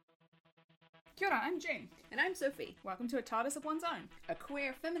Kia ora, I'm Jen. And I'm Sophie. Welcome to A TARDIS of One's Own. A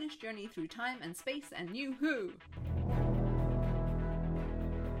queer feminist journey through time and space and New Who.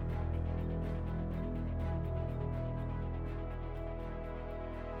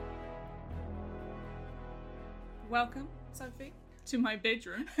 Welcome, Sophie, to my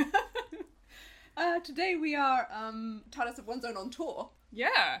bedroom. Today we are TARDIS of One's Own on tour.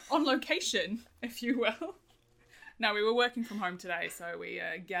 Yeah, on location, if you will. No, we were working from home today, so we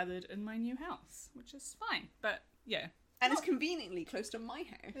gathered in my new house, which is fine. But yeah. And it's conveniently close to my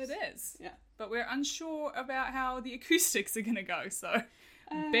house. It is. Yeah. But we're unsure about how the acoustics are going to go, so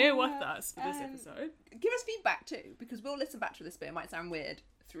bear with us for this episode. Give us feedback too, because we'll listen back to this bit. It might sound weird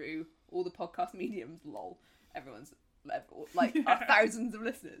through all the podcast mediums, lol. Everyone's like our thousands of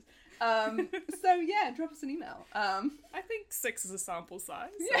listeners. So yeah, drop us an email. I think 6 is a sample size,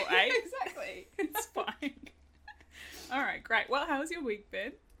 yeah, or 8. Exactly. It's fine. Alright, great. Well, how's your week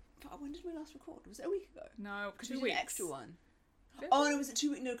been? When did we last record? Was it a week ago? No, Because 2 we did weeks. an extra one. Did Oh, we? no, was it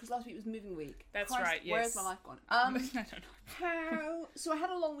 2 weeks? No, because last week was moving week. That's Christ, right, yes. Where's my life gone? I don't know. So I had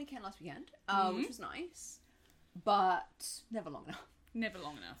a long weekend last weekend, which was nice, but never long enough. Never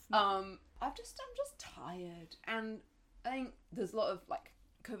long enough. I'm just tired, and I think there's a lot of like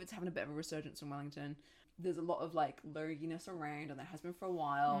COVID's having a bit of a resurgence in Wellington. There's a lot of like lurginess around, and there has been for a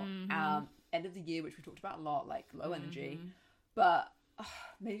while. End of the year, which we talked about a lot, like low energy, but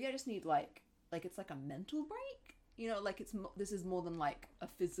maybe I just need like it's like a mental break. You know, like this is more than like a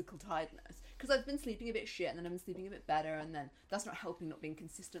physical tiredness, because I've been sleeping a bit shit, and then I've been sleeping a bit better, and then that's not helping, not being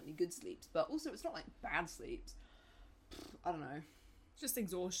consistently good sleeps, but also it's not like bad sleeps. I don't know. Just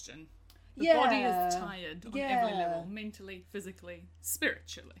exhaustion. The body is tired on every level, mentally, physically,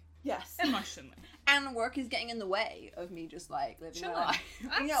 spiritually, Yes. emotionally. And work is getting in the way of me just like living Chilling. my life.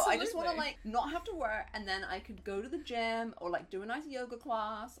 You know, I just want to Absolutely. like not have to work, and then I could go to the gym or like do a nice yoga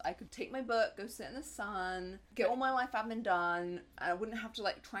class. I could take my book, go sit in the sun, get all my life admin done. I wouldn't have to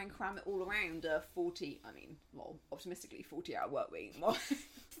like try and cram it all around a 40-hour work week, more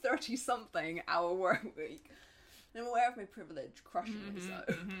 30-something hour work week. And I'm aware of my privilege crushing me, so.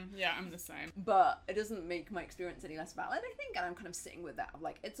 Yeah, I'm the same. But it doesn't make my experience any less valid, I think, and I'm kind of sitting with that. I'm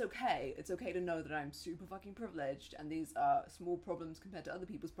like, it's okay to know that I'm super fucking privileged, and these are small problems compared to other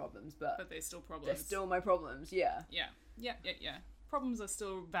people's problems, but they're still problems. they're still my problems, yeah. Yeah. Problems are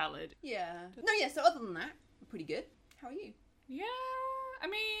still valid. Yeah. No, yeah, so other than that, I'm pretty good. How are you? Yeah, I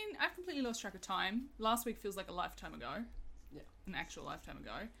mean, I've completely lost track of time. Last week feels like a lifetime ago. Yeah. An actual lifetime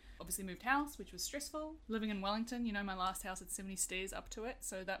ago. Obviously moved house, which was stressful. Living in Wellington, you know, my last house had 70 stairs up to it,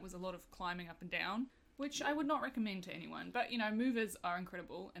 so that was a lot of climbing up and down, which I would not recommend to anyone. But, you know, movers are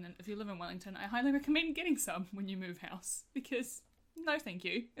incredible, and if you live in Wellington, I highly recommend getting some when you move house, because no thank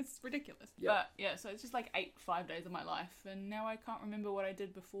you. It's ridiculous. Yep. But, yeah, so it's just like 5 days of my life, and now I can't remember what I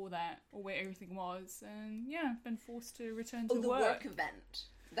did before that, or where everything was, and yeah, I've been forced to return to the work event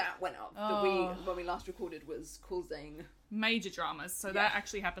that went up that when we last recorded was causing major dramas. So that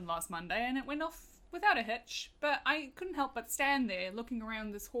actually happened last Monday, and it went off without a hitch. But I couldn't help but stand there looking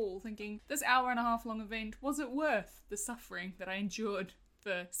around this hall thinking, this hour and a half long event, was it worth the suffering that I endured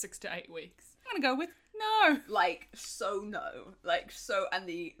for 6 to 8 weeks? I'm gonna go with no. like so no. Like so, and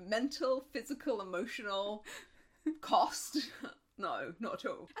the mental, physical, emotional cost. No, not at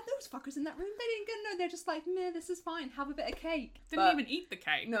all. And those fuckers in that room, they didn't get no. They're just like, meh, this is fine. Have a bit of cake. Didn't even eat the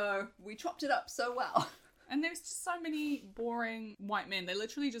cake. No, we chopped it up so well. And there's just so many boring white men. They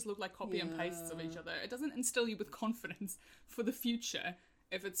literally just look like copy and pastes of each other. It doesn't instill you with confidence for the future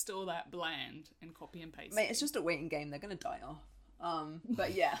if it's still that bland and copy and paste. Mate, it's just a waiting game. They're gonna die off.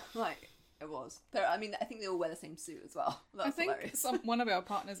 But yeah, like it was. I mean, I think they all wear the same suit as well. That's I think hilarious. one of our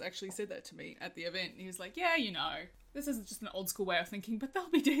partners actually said that to me at the event. He was like, yeah, you know, this is just an old school way of thinking, but they'll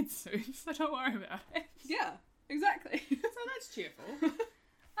be dead soon, so don't worry about it. Yeah, exactly. So that's cheerful.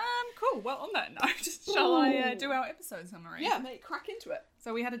 Cool. Well, on that note, shall I do our episode summary? Yeah, mate, crack into it.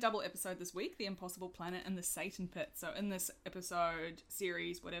 So we had a double episode this week, The Impossible Planet and The Satan Pit. So in this episode,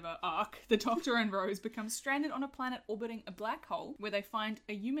 series, whatever, arc, the Doctor and Rose become stranded on a planet orbiting a black hole where they find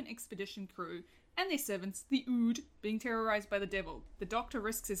a human expedition crew and their servants, the Ood, being terrorized by the devil. The Doctor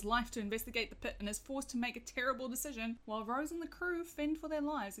risks his life to investigate the pit and is forced to make a terrible decision, while Rose and the crew fend for their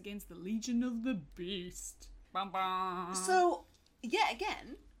lives against the Legion of the Beast. Bum, bum. So, yet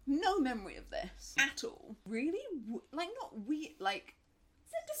again, no memory of this at all. Really? Like, not weird, like,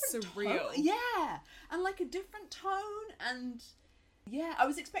 it's a different surreal. tone. Yeah, and like a different tone, and yeah, I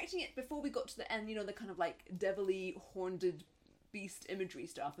was expecting it before we got to the end, you know, the kind of like devilly, horned beast imagery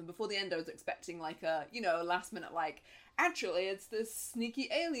stuff, and before the end I was expecting like a, you know, last minute like, actually it's this sneaky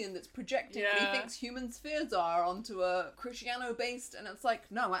alien that's projecting what he thinks human spheres are onto a Cristiano based, and it's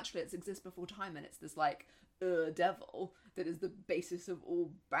like, no, actually it exists before time, and it's this like devil that is the basis of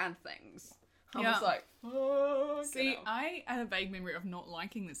all bad things. I was like, oh, see, I had a vague memory of not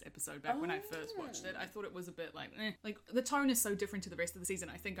liking this episode back when I first watched it. I thought it was a bit like, like the tone is so different to the rest of the season.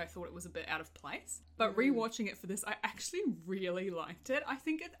 I think I thought it was a bit out of place. But rewatching it for this, I actually really liked it. I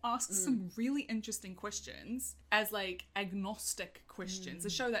think it asks some really interesting questions as like agnostic questions. A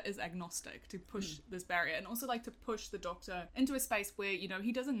show that is agnostic to push this barrier, and also like to push the Doctor into a space where, you know,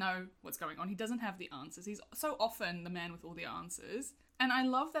 he doesn't know what's going on. He doesn't have the answers. He's so often the man with all the answers. And I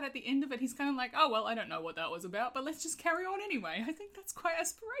love that at the end of it, he's kind of like, oh, well, I don't know what that was about, but let's just carry on anyway. I think that's quite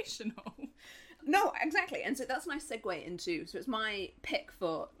aspirational. No, exactly. And so that's a nice segue into, so it's my pick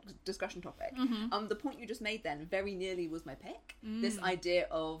for discussion topic. The point you just made then very nearly was my pick. This idea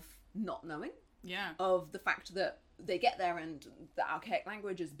of not knowing. Yeah. Of the fact that they get there and the archaic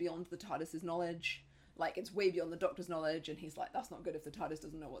language is beyond the TARDIS's knowledge. Like, it's way beyond the Doctor's knowledge, and he's like, that's not good if the TARDIS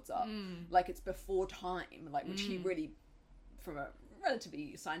doesn't know what's up. Like, it's before time, like, which he really, from a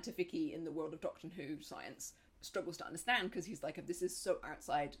relatively scientific-y in the world of Doctor Who science, struggles to understand, because he's like, if this is so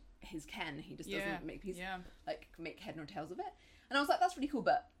outside his ken, he just doesn't make head nor tails of it. And I was like, that's really cool,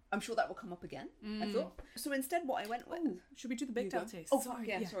 but I'm sure that will come up again, I thought. So instead what I went with... Ooh, should we do the Bechdel test? Oh, sorry.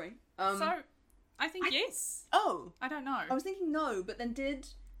 Yeah, sorry. So, I think yes. Oh! I don't know. I was thinking no, but then did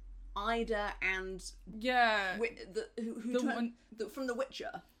Ida and... Yeah. From The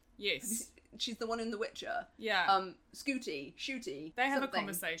Witcher. Yes. She's the one in The Witcher. Yeah. Shooty. They have a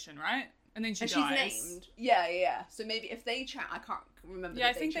conversation, right? And then she dies. She's named. Yeah. So maybe if they chat, I can't remember. Yeah,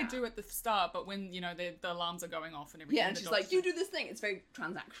 I think they do at the start, but when, you know, the alarms are going off and everything. Yeah, and she's like, you do this thing. It's very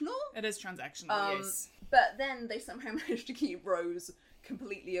transactional. It is transactional, yes. But then they somehow managed to keep Rose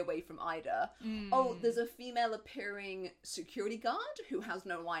completely away from Ida. Oh, there's a female appearing security guard who has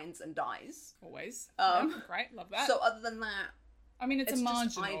no lines and dies. Always. Yeah, great, love that. So other than that, I mean, it's a marginal.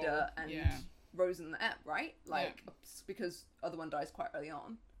 Just Ida and Rose and the Ep, right? Like, because other one dies quite early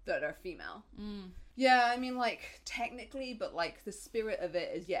on. That are female. Yeah, I mean, like, technically, but, like, the spirit of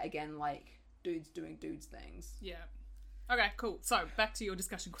it is, yet again, like, dudes doing dudes things. Yeah. Okay, cool. So, back to your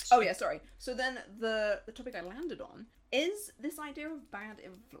discussion question. Oh, yeah, sorry. So then the topic I landed on is this idea of bad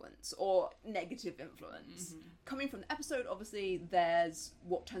influence or negative influence. Coming from the episode, obviously, there's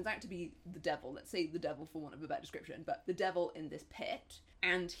what turns out to be the devil. Let's say the devil for want of a better description, but the devil in this pit.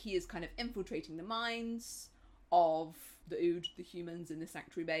 And he is kind of infiltrating the minds of the Ood, the humans in the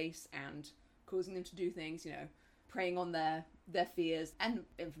sanctuary base, and causing them to do things, you know, preying on their fears and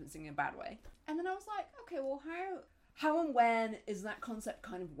influencing in a bad way. And then I was like, okay, well, how and when is that concept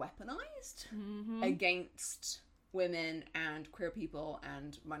kind of weaponized against women and queer people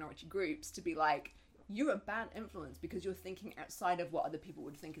and minority groups to be like, you're a bad influence because you're thinking outside of what other people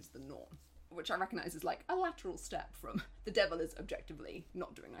would think is the norm, which I recognise is like a lateral step from the devil is objectively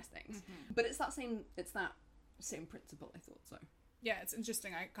not doing nice things. But it's that same principle, I thought so. Yeah, it's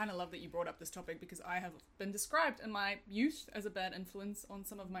interesting. I kind of love that you brought up this topic because I have been described in my youth as a bad influence on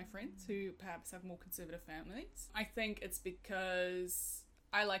some of my friends who perhaps have more conservative families. I think it's because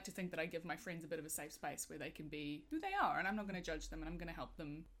I like to think that I give my friends a bit of a safe space where they can be who they are, and I'm not going to judge them, and I'm going to help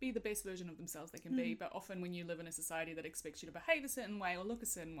them be the best version of themselves they can be. But often when you live in a society that expects you to behave a certain way or look a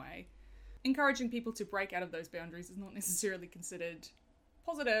certain way, encouraging people to break out of those boundaries is not necessarily considered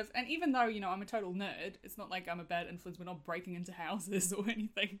positive. And even though, you know, I'm a total nerd, it's not like I'm a bad influence. We're not breaking into houses or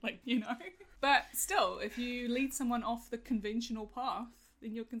anything, like, you know. But still, if you lead someone off the conventional path,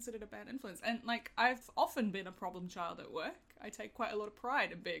 then you're considered a bad influence. And, like, I've often been a problem child at work. I take quite a lot of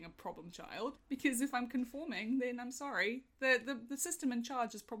pride in being a problem child, because if I'm conforming, then I'm sorry, the system in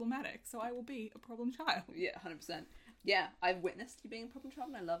charge is problematic, so I will be a problem child. Yeah, 100%. Yeah, I've witnessed you being a problem child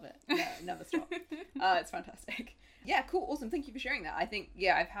and I love it. Yeah, never stop. It's fantastic. Yeah, cool, awesome. Thank you for sharing that. I think,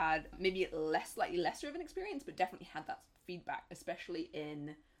 yeah, I've had maybe slightly lesser of an experience, but definitely had that feedback, especially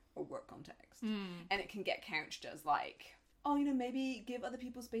in a work context. And it can get couched as like, oh, you know, maybe give other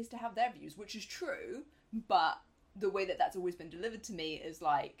people space to have their views, which is true, but the way that that's always been delivered to me is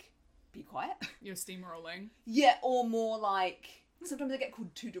like, be quiet. You're steamrolling. Yeah, or more like, sometimes I get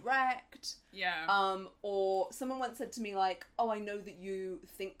called too direct. Yeah. Or someone once said to me like, oh, I know that you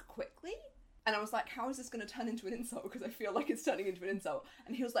think quickly. And I was like, how is this going to turn into an insult? Because I feel like it's turning into an insult.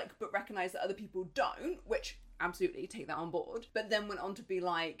 And he was like, but recognise that other people don't, which absolutely take that on board. But then went on to be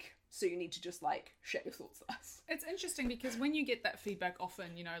like, so you need to just like share your thoughts less. It's interesting because when you get that feedback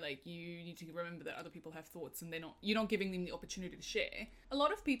often, you know, like you need to remember that other people have thoughts and you're not giving them the opportunity to share. A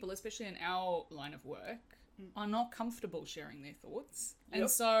lot of people, especially in our line of work, are not comfortable sharing their thoughts. Yep. And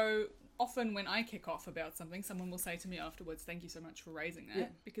so often when I kick off about something, someone will say to me afterwards, thank you so much for raising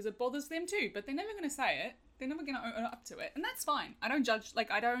that, because it bothers them too, but they're never going to say it. They're never going to own up to it. And that's fine. I don't judge,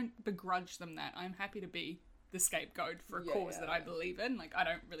 like, I don't begrudge them that. I'm happy to be the scapegoat for a cause that I believe in. Like, I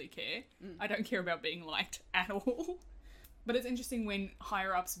don't really care. I don't care about being liked at all. But it's interesting when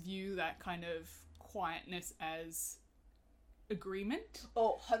higher-ups view that kind of quietness as agreement.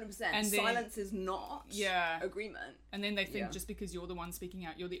 Oh, 100%. And silence is not agreement. And then they think just because you're the one speaking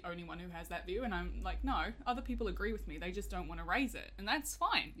out, you're the only one who has that view. And I'm like, no, other people agree with me. They just don't want to raise it. And that's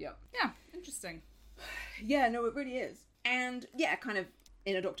fine. Yep. Yeah, interesting. Yeah, no, it really is. And yeah, kind of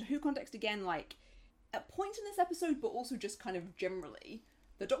in a Doctor Who context again, like, at points in this episode, but also just kind of generally,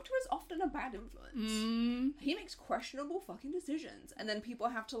 the Doctor is often a bad influence. He makes questionable fucking decisions. And then people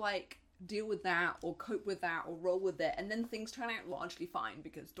have to, like, deal with that or cope with that or roll with it, and then things turn out largely fine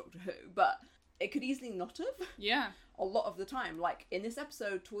because Doctor Who, but it could easily not have. Yeah. A lot of the time. Like, in this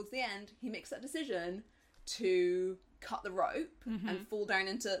episode, towards the end, he makes that decision to cut the rope and fall down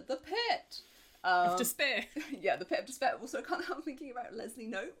into the pit. Of despair. Yeah, the pit of despair. Also, I can't help thinking about Leslie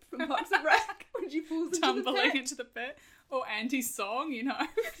Knope from Parks and Rec when she falls tumbling into the pit. Or Auntie's song, you know.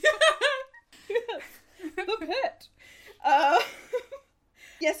 Yes, the pit.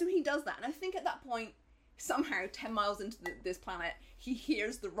 Yeah, so he does that, and I think at that point, somehow 10 miles into this planet, he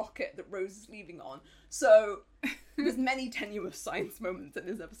hears the rocket that Rose is leaving on. So there's many tenuous science moments in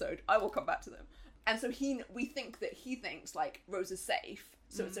this episode. I will come back to them. And so we think that he thinks, like, Rose is safe,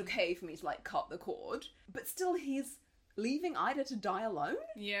 so it's okay for me to, like, cut the cord. But still, he's leaving Ida to die alone?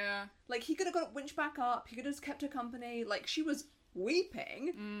 Yeah. Like, he could have got winch back up, he could have just kept her company. Like, she was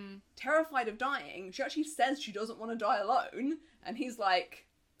weeping, terrified of dying. She actually says she doesn't want to die alone, and he's like,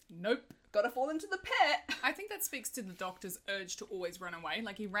 nope. Gotta fall into the pit. I think that speaks to the Doctor's urge to always run away.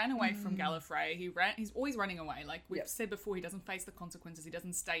 Like, he ran away from Gallifrey. He's always running away. Like we've said before, he doesn't face the consequences. He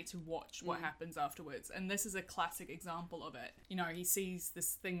doesn't stay to watch what happens afterwards. And this is a classic example of it. You know, he sees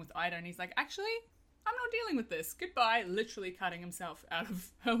this thing with Ida and he's like, actually, I'm not dealing with this. Goodbye. Literally cutting himself out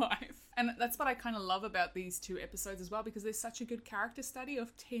of her life. And that's what I kind of love about these two episodes as well, because there's such a good character study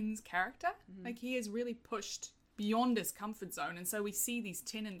of Ten's character. Like, he is really pushed beyond his comfort zone, and so we see these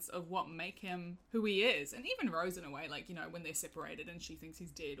tenets of what make him who he is. And even Rose, in a way, like, you know, when they're separated and she thinks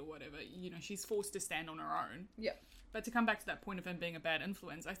he's dead or whatever, you know, she's forced to stand on her own. Yeah. But to come back to that point of him being a bad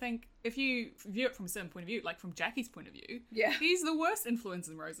influence, I think if you view it from a certain point of view, like from Jackie's point of view, he's the worst influence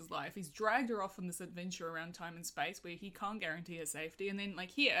in Rose's life. He's dragged her off on this adventure around time and space where he can't guarantee her safety, and then, like,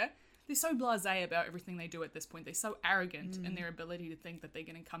 here, they're so blasé about everything they do at this point. They're so arrogant in their ability to think that they're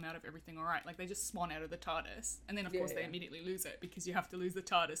going to come out of everything all right. Like, they just swan out of the TARDIS. And then, of course, they immediately lose it, because you have to lose the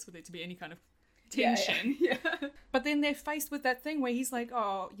TARDIS for there to be any kind of tension. Yeah. But then they're faced with that thing where he's like,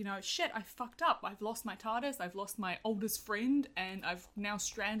 oh, you know, shit, I fucked up. I've lost my TARDIS. I've lost my oldest friend. And I've now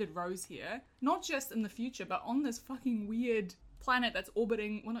stranded Rose here. Not just in the future, but on this fucking weird planet that's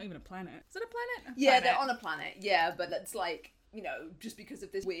orbiting... Well, not even a planet. Is it a planet? Yeah, they're on a planet. Yeah, but it's like... You know, just because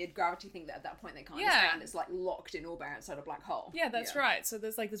of this weird gravity thing that at that point they can't understand, it's like locked in orbit outside a black hole. Yeah, that's right. So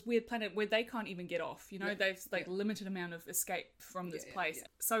there's like this weird planet where they can't even get off. You know, they've like limited amount of escape from this place. Yeah.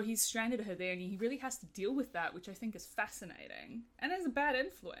 So he's stranded her there, and he really has to deal with that, which I think is fascinating. And as a bad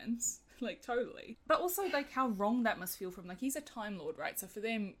influence, like, totally. But also, like, how wrong that must feel from, like, he's a Time Lord, right? So for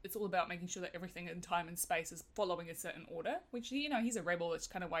them, it's all about making sure that everything in time and space is following a certain order, which, you know, he's a rebel. That's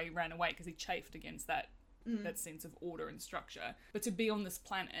kind of why he ran away, because he chafed against that sense of order and structure. But to be on this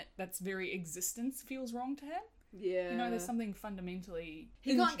planet, that's very existence feels wrong to him. Yeah. You know, there's something fundamentally...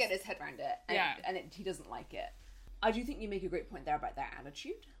 He can't get his head around it, and he doesn't like it. I do think you make a great point there about their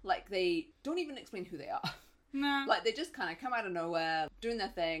attitude. Like, they don't even explain who they are. No. Like, they just kind of come out of nowhere, doing their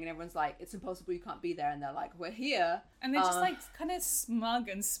thing, and everyone's like, it's impossible, you can't be there, and they're like, we're here. And they're just, like, kind of smug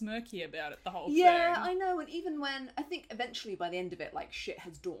and smirky about it, the whole thing. Yeah, I know, and even when... I think eventually, by the end of it, like, shit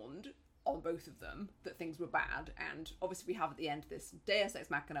has dawned on both of them that things were bad, and obviously we have at the end this Deus Ex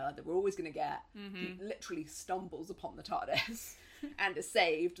Machina that we're always going to get. He literally stumbles upon the TARDIS and is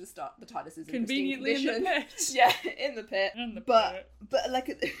saved. The TARDIS is conveniently in the pit. Yeah, in the pit. But like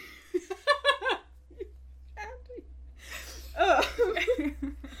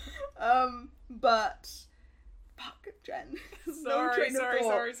but fuck, Jen. Sorry. The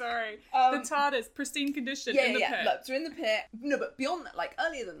TARDIS, pristine condition in the pit. Look, so in the pit. No, but beyond that, like,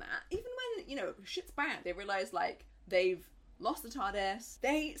 earlier than that, even when, you know, shit's bad, they realise, like, they've lost the TARDIS.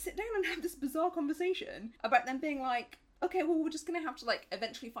 They sit down and have this bizarre conversation about them being like, okay, well, we're just gonna have to like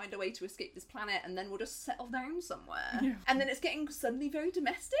eventually find a way to escape this planet, and then we'll just settle down somewhere. Yeah. And then it's getting suddenly very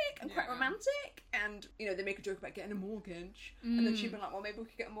domestic and quite Yeah. romantic, and you know, they make a joke about getting a mortgage, and then she'd be like, well, maybe we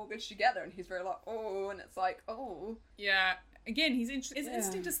could get a mortgage together, and he's very like, oh, and it's like, oh. Yeah. Again, his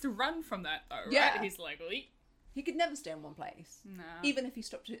instinct is to run from that, though, right? Yeah. He's like, "Leap." He could never stay in one place. No. Even if he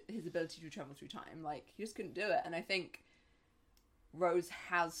stopped his ability to travel through time, like, he just couldn't do it. And I think Rose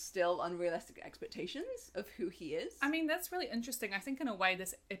has still unrealistic expectations of who he is. I mean, that's really interesting. I think in a way,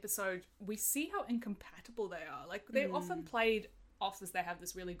 this episode, we see how incompatible they are. Like, they're often played off as they have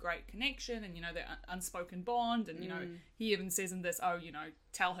this really great connection and, you know, their unspoken bond. And, you know, he even says in this, oh, you know,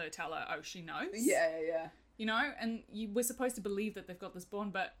 tell her, oh, she knows. Yeah. You know, and we're supposed to believe that they've got this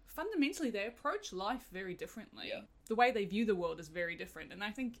bond, but fundamentally they approach life very differently. Yeah. The way they view the world is very different. And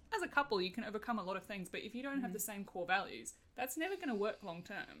I think as a couple, you can overcome a lot of things, but if you don't have the same core values, that's never going to work long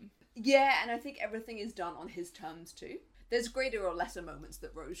term. Yeah, and I think everything is done on his terms too. There's greater or lesser moments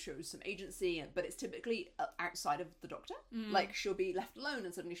that Rose shows some agency, but it's typically outside of the Doctor. Like, she'll be left alone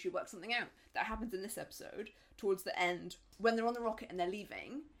and suddenly she works something out. That happens in this episode, towards the end, when they're on the rocket and they're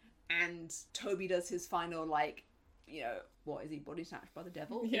leaving, and Toby does his final, like, you know, what is he, body snatched by the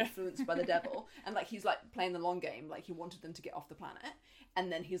devil? Yeah. Influenced by the devil. And, like, he's, like, playing the long game, like, he wanted them to get off the planet. And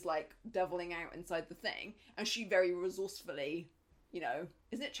then he's, like, deviling out inside the thing. And she very resourcefully, you know,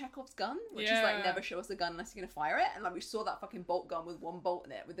 isn't it Chekhov's gun? Which is, like, never show us a gun unless you're gonna fire it. And, like, we saw that fucking bolt gun with one bolt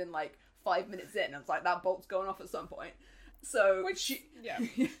in it within, like, 5 minutes in. And it's like, that bolt's going off at some point. So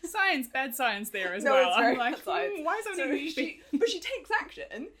Bad science there as No, well. it's very I'm like, bad science. why is So only but she takes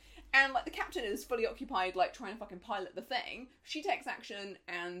action, and like the captain is fully occupied, like trying to fucking pilot the thing. She takes action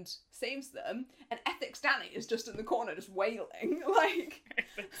and saves them, and Ethics Danny is just in the corner, just wailing, like.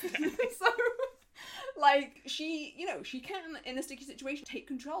 So, like she, you know, she can in a sticky situation take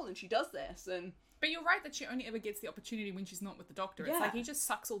control, and she does this, and. But you're right that she only ever gets the opportunity when she's not with the Doctor. It's Yeah. like he just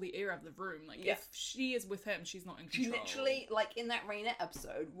sucks all the air out of the room. Like, if she is with him, she's not in control. She literally, like in that Raynette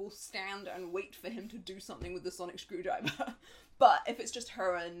episode, will stand and wait for him to do something with the sonic screwdriver. But if it's just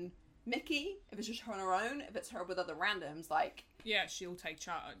her and Mickey, if it's just her on her own, if it's her with other randoms, like... Yeah, she'll take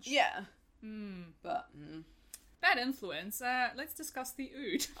charge. Yeah. But... Bad influence. Let's discuss the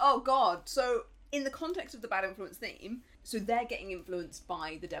Ood. Oh, God. So, in the context of the bad influence theme, so they're getting influenced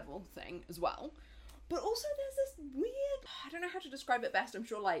by the devil thing as well. But also there's this weird, I don't know how to describe it best, I'm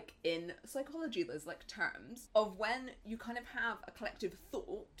sure like in psychology there's like terms of when you kind of have a collective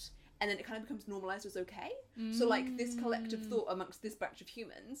thought and then it kind of becomes normalised as okay. So like this collective thought amongst this batch of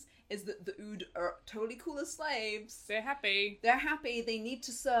humans is that the Ood are totally cool as slaves. They're happy. They're happy, they need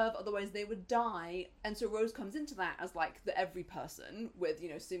to serve, otherwise they would die. And so Rose comes into that as like the every person with, you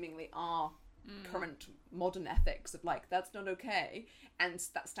know, seemingly our current modern ethics of like, that's not okay. And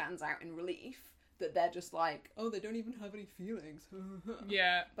that stands out in relief. That they're just like, oh, they don't even have any feelings.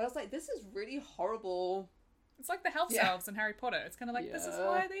 Yeah. But I was like, this is really horrible. It's like the house elves in Harry Potter. It's kind of like, this is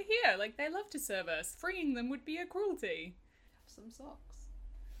why they're here. Like, they love to serve us. Freeing them would be a cruelty. Have some socks.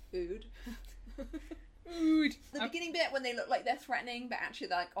 Food. Ood. The beginning bit when they look like they're threatening, but actually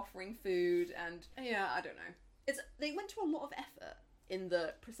they're like offering food and... Yeah, I don't know. They went to a lot of effort in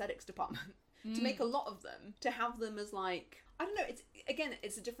the prosthetics department to make a lot of them. To have them as like... I don't know,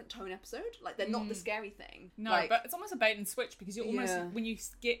 it's a different tone episode. Like, they're not the scary thing. No, like, but it's almost a bait and switch because you almost, when you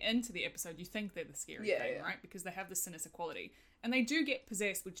get into the episode, you think they're the scary thing, right? Because they have this sinister quality. And they do get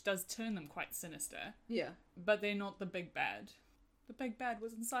possessed, which does turn them quite sinister. Yeah. But they're not the big bad. The big bad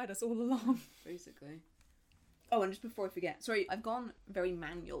was inside us all along. Basically. Oh, and just before I forget, sorry, I've gone very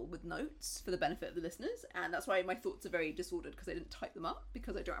manual with notes for the benefit of the listeners, and that's why my thoughts are very disordered, because I didn't type them up,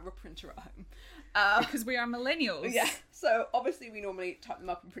 because I don't have a printer at home. Because we are millennials. Yeah, so obviously we normally type them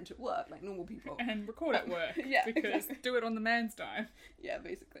up and print at work, like normal people. And record at work. Yeah, because exactly. do it on the man's time. Yeah,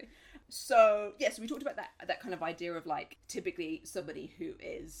 basically. So, yeah, so we talked about that kind of idea of, like, typically somebody who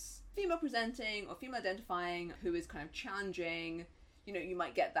is female presenting or female identifying, who is kind of challenging. You know, you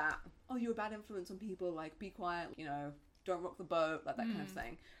might get that, oh, you're a bad influence on people, like, be quiet, you know, don't rock the boat, like that kind of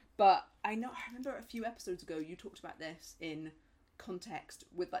thing. But I remember a few episodes ago you talked about this in context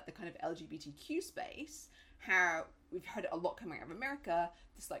with, like, the kind of LGBTQ space, how we've heard it a lot coming out of America,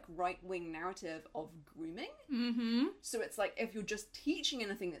 this, like, right-wing narrative of grooming. Mm-hmm. So it's like, if you're just teaching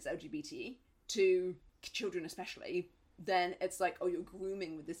anything that's LGBT to children especially, then it's like, oh, you're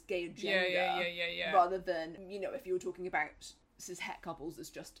grooming with this gay agenda. Yeah. Rather than, you know, if you were talking about cis-het couples, it's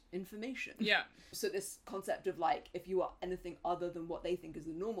just information. Yeah. So this concept of, like, if you are anything other than what they think is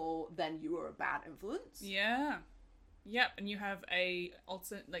the normal, then you are a bad influence. Yeah. Yep, and you have a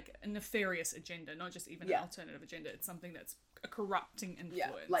nefarious agenda, not just even an alternative agenda. It's something that's a corrupting influence.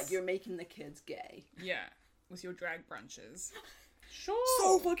 Yeah, like you're making the kids gay. Yeah. with your drag brunches. Sure.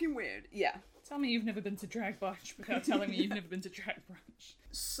 So fucking weird. Yeah. Tell me you've never been to drag brunch without telling me you've never been to drag brunch.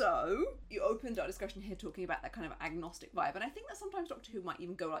 So, you opened our discussion here talking about that kind of agnostic vibe, and I think that sometimes Doctor Who might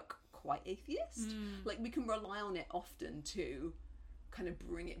even go, like, quite atheist. Like, we can rely on it often to kind of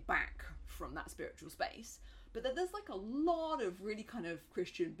bring it back from that spiritual space. But then there's, like, a lot of really kind of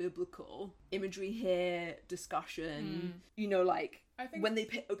Christian biblical imagery here, discussion. You know, like, I think... when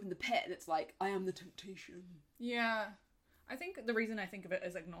they open the pit, and it's like, I am the temptation. Yeah. I think the reason I think of it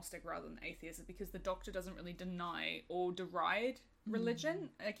as agnostic rather than atheist is because the Doctor doesn't really deny or deride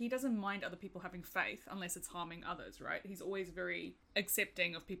religion. Like, he doesn't mind other people having faith unless it's harming others, right? He's always very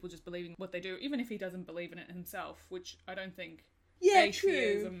accepting of people just believing what they do, even if he doesn't believe in it himself, which I don't think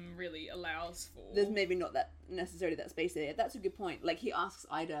atheism really allows for. There's maybe not that necessarily that space there. That's a good point. Like, he asks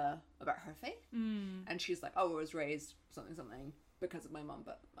Ida about her faith, and she's like, oh, I was raised something because of my mum,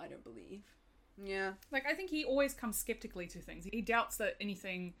 but I don't believe. Yeah. Like, I think he always comes skeptically to things. He doubts that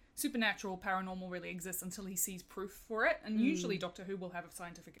anything supernatural, paranormal really exists until he sees proof for it. And usually Doctor Who will have a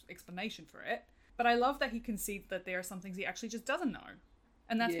scientific explanation for it. But I love that he concedes that there are some things he actually just doesn't know.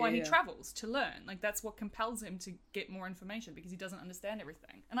 And that's why he travels, to learn. Like, that's what compels him to get more information, because he doesn't understand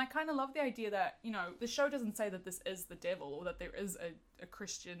everything. And I kind of love the idea that, you know, the show doesn't say that this is the devil, or that there is a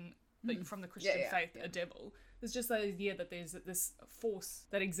Christian, like, from the Christian faith, a devil. There's just the idea that there's this force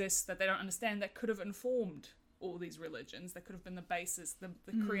that exists that they don't understand that could have informed all these religions, that could have been the basis, the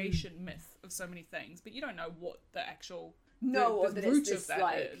creation myth of so many things. But you don't know what the actual the root of that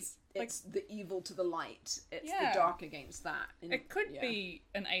like, is. It's the evil to the light. It's the dark against that. It could be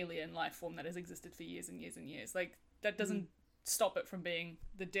an alien life form that has existed for years and years and years. Like, that doesn't stop it from being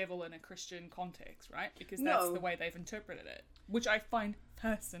the devil in a Christian context, right? Because that's the way they've interpreted it, which I find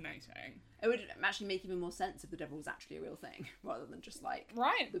fascinating. It would actually make even more sense if the devil was actually a real thing, rather than just like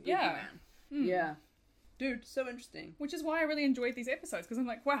the boogeyman. Yeah. Dude, so interesting. Which is why I really enjoyed these episodes, because I'm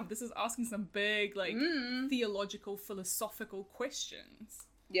like, wow, this is asking some big, like, theological, philosophical questions.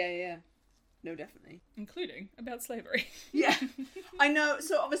 Yeah. No, definitely. Including about slavery. Yeah. I know.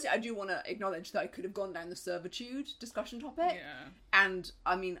 So obviously I do want to acknowledge that I could have gone down the servitude discussion topic. Yeah. And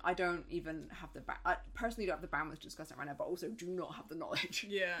I mean, I don't even have I personally don't have the bandwidth to discuss it right now, but also do not have the knowledge.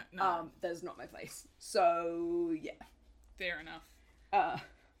 Yeah. No. That's not my place. So, yeah. Fair enough.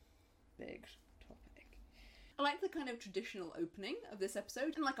 Big topic. I like the kind of traditional opening of this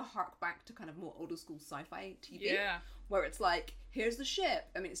episode, and like a hark back to kind of more older school sci-fi TV. Yeah. Where it's like, here's the ship.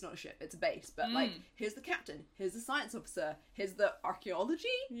 I mean, it's not a ship, it's a base. But like, here's the captain. Here's the science officer. Here's the archaeology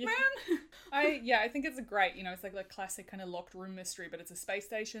man. I think it's a great, you know, it's like the classic kind of locked room mystery, but it's a space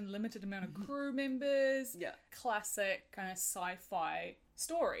station, limited amount of crew members. Yeah. Classic kind of sci-fi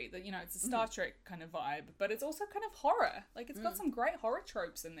story that, you know, it's a Star Trek kind of vibe, but it's also kind of horror. Like, it's got some great horror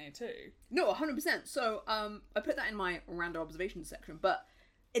tropes in there too. No, 100%. So, I put that in my random observations section, but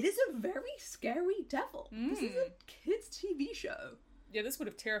it is a very scary devil. This is a kids' TV show. Yeah, this would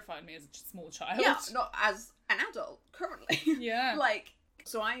have terrified me as a small child. Yeah, not as an adult, currently. Yeah. Like,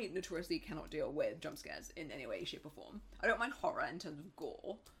 so I notoriously cannot deal with jump scares in any way, shape or form. I don't mind horror in terms of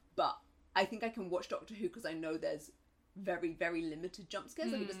gore, but I think I can watch Doctor Who because I know there's very, very limited jump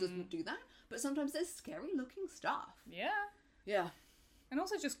scares. Like, it just doesn't do that. But sometimes there's scary looking stuff. Yeah. Yeah. And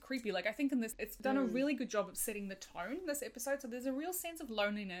also just creepy. Like, I think in this, it's done a really good job of setting the tone, this episode. So there's a real sense of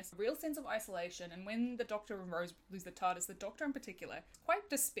loneliness, a real sense of isolation. And when the Doctor and Rose lose the TARDIS, the Doctor in particular, is quite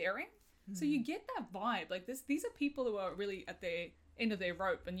despairing. So you get that vibe. Like, these are people who are really at their end of their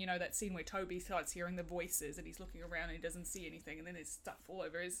rope. And, you know, that scene where Toby starts hearing the voices and he's looking around and he doesn't see anything. And then there's stuff all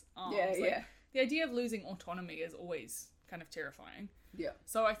over his arms. Yeah. The idea of losing autonomy is always kind of terrifying. Yeah.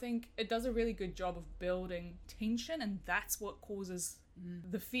 So I think it does a really good job of building tension, and that's what causes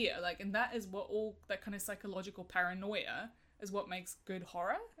the fear. Like, and that is what all that kind of psychological paranoia is what makes good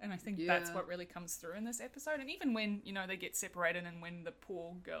horror. And I think that's what really comes through in this episode. And even when, you know, they get separated and when the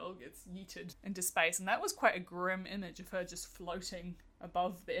poor girl gets yeeted into space, and that was quite a grim image of her just floating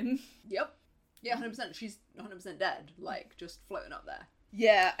above them. Yep. Yeah, 100%. She's 100% dead. Like, just floating up there.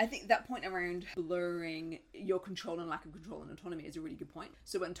 Yeah, I think that point around blurring your control and lack of control and autonomy is a really good point.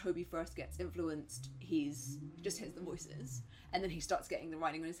 So when Toby first gets influenced, he just hears the voices, and then he starts getting the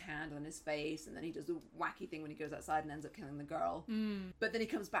writing on his hand and on his face, and then he does the wacky thing when he goes outside and ends up killing the girl. But then he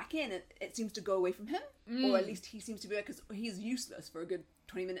comes back in, and it seems to go away from him, or at least he seems to be, because he's useless for a good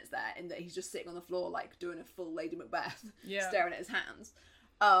 20 minutes there, in that he's just sitting on the floor, like, doing a full Lady Macbeth, staring at his hands.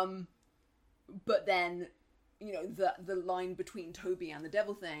 But then, you know, the line between Toby and the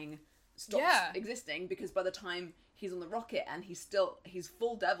devil thing stops Yeah. existing, because by the time he's on the rocket and he's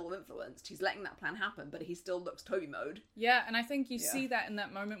full devil influenced, he's letting that plan happen, but he still looks Toby mode. Yeah, and I think you see that in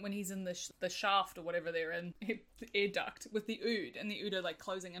that moment when he's in the shaft or whatever they're in, the air duct with the Ood, and the Ood are like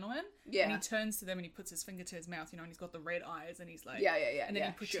closing in on him. Yeah. And he turns to them and he puts his finger to his mouth, you know, and he's got the red eyes and he's like... Yeah. And then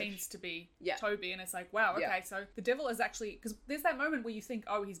he pretends to be Toby, and it's like, wow, okay, so the devil is actually... Because there's that moment where you think,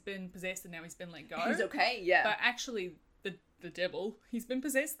 oh, he's been possessed and now he's been let go. He's okay, yeah. But actually, the devil, he's been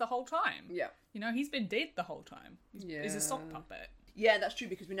possessed the whole time. Yeah. You know, he's been dead the whole time. He's a sock puppet. Yeah, that's true,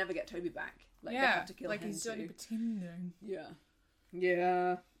 because we never get Toby back. Like, they have to kill him he's only too. pretending.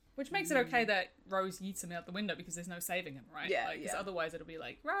 Yeah. Which makes it okay that Rose yeets him out the window, because there's no saving him, right? Yeah, Because otherwise it'll be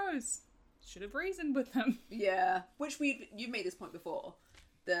like, Rose should have reasoned with him. Yeah. Which you've made this point before.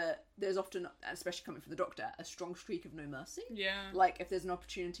 There's often, especially coming from the Doctor, a strong streak of no mercy. Yeah. Like, if there's an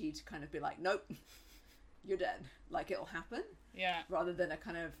opportunity to kind of be like, nope, you're dead. Like, it'll happen. Yeah. Rather than a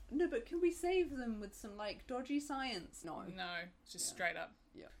kind of, no, but can we save them with some, like, dodgy science? No, just straight up.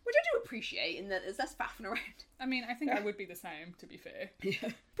 Yeah. Which I do appreciate, in that there's less faffing around. I mean, I think I would be the same, to be fair.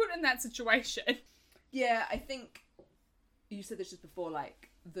 Yeah. Put in that situation. Yeah, I think you said this just before, like,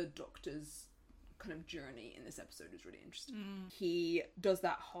 the Doctor's kind of journey in this episode is really interesting. He does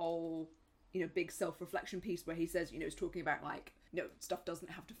that whole, you know, big self-reflection piece where he says, you know, he's talking about, like, no, stuff doesn't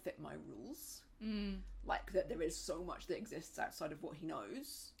have to fit my rules. Like, that there is so much that exists outside of what he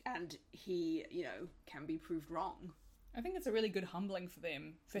knows, and he, you know, can be proved wrong. I think it's a really good humbling for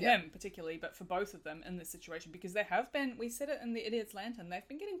them, for him particularly, but for both of them in this situation, because they have been, we said it in the Idiot's Lantern, they've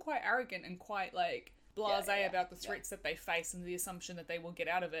been getting quite arrogant and quite, like, blasé about the threats that they face and the assumption that they will get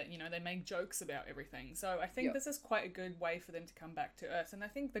out of it. You know, they make jokes about everything. So I think this is quite a good way for them to come back to Earth. And I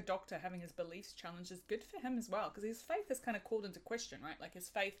think the Doctor having his beliefs challenged is good for him as well, because his faith is kind of called into question, right? Like, his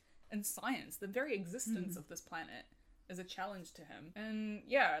faith in science, the very existence of this planet, is a challenge to him. And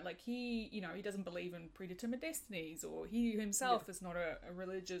yeah, like, he, you know, he doesn't believe in predetermined destinies, or he himself is not a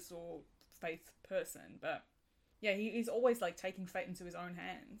religious or faith person, but yeah, he's always like taking fate into his own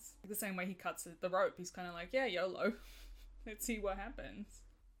hands. Like, the same way he cuts the rope, he's kind of like, yeah, YOLO, let's see what happens.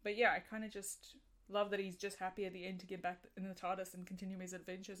 But yeah, I kind of just love that he's just happy at the end to get back in the TARDIS and continue his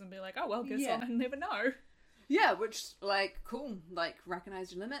adventures and be like, oh well, guess I'll never know. Yeah, which, like, cool. Like,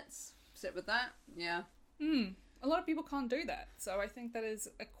 recognize your limits, sit with that. Yeah. A lot of people can't do that, so I think that is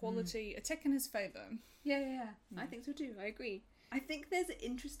a quality, a tick in his favour. Yeah. I think so too, I agree. I think there's an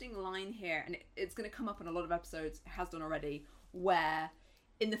interesting line here, and it's going to come up in a lot of episodes, it has done already, where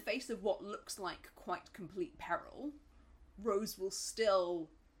in the face of what looks like quite complete peril, Rose will still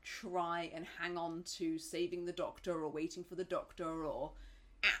try and hang on to saving the Doctor or waiting for the Doctor, or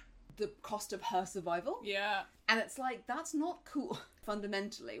at the cost of her survival. Yeah. And it's like, that's not cool,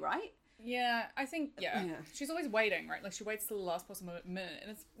 fundamentally, right? Yeah, I think, she's always waiting, right? Like, she waits till the last possible minute, and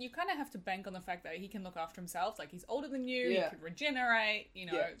it's, you kind of have to bank on the fact that he can look after himself. Like, he's older than you, he could regenerate, you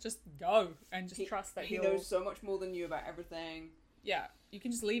know, just go and just trust that he knows so much more than you about everything. Yeah. You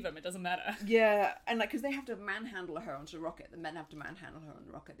can just leave him, it doesn't matter. Yeah, and like, because they have to manhandle her onto the rocket, the men have to manhandle her on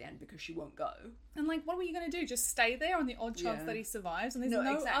the rocket at the end because she won't go. And like, what are you going to do? Just stay there on the odd chance that he survives? And there's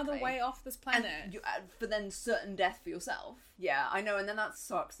no other way off this planet. And for then certain death for yourself. Yeah, I know, and then that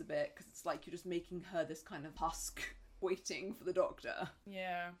sucks a bit, because it's like you're just making her this kind of husk waiting for the Doctor.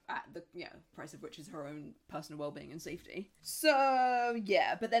 Yeah. At the price of which is her own personal well-being and safety. So,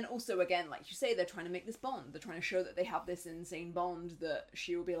 yeah, but then also, again, like you say, they're trying to make this bond. They're trying to show that they have this insane bond, that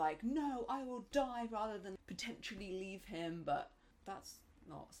she will be like, no, I will die rather than potentially leave him, but that's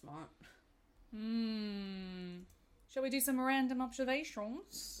not smart. Shall we do some random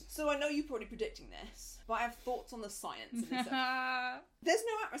observations? So I know you're probably predicting this, but I have thoughts on the science in this episode. There's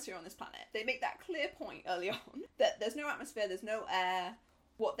no atmosphere on this planet. They make that clear point early on, that there's no atmosphere, there's no air.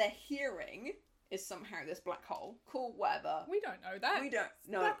 What they're hearing is somehow this black hole. Cool, whatever. We don't know that. We don't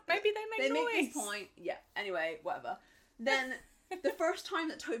know. But maybe they make noise. They make this point. Yeah, anyway, whatever. Then, the first time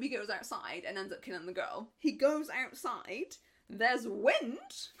that Toby goes outside and ends up killing the girl, he goes outside... There's wind.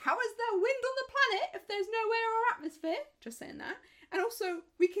 How is there wind on the planet if there's no air or atmosphere? Just saying that. And also,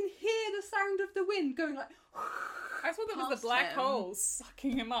 we can hear the sound of the wind going like... I thought that was the black hole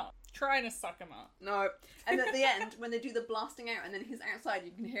sucking him up. Trying to suck him up. No. And at the end, when they do the blasting out and then he's outside,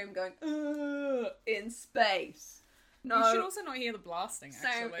 you can hear him going, ugh, in space. No. You should also not hear the blasting,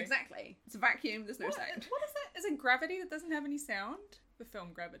 actually. Exactly. It's a vacuum, there's no sound. What is that? Is it Gravity that doesn't have any sound? The film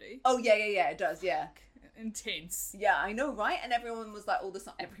Gravity. Oh, yeah, it does, yeah. Intense. Yeah, I know, right? And everyone was like, all the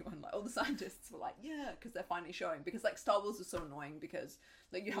scientists were like, yeah, because they're finally showing. Because like Star Wars was so annoying because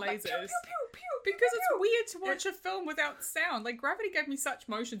Like you have lasers. like, pew, pew, pew, pew, Because pew, it's pew. weird to watch a film without sound. Like, Gravity gave me such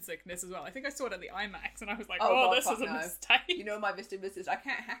motion sickness as well. I think I saw it at the IMAX and I was like, God, this fuck is a no. mistake. You know my Vista Business. I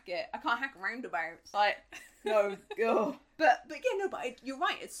can't hack it. I can't hack roundabouts. Like, no. Ugh. But yeah, no, but you're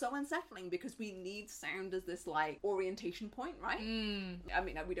right. It's so unsettling because we need sound as this, like, orientation point, right? I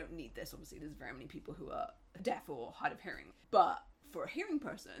mean, we don't need this. Obviously, there's very many people who are deaf or hard of hearing. But for a hearing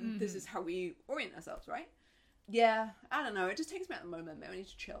person, this is how we orient ourselves, right? Yeah, I don't know. It just takes me out of the moment. I need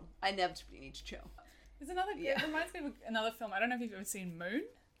to chill. I inevitably need to chill. There's another, it reminds me of another film. I don't know if you've ever seen Moon,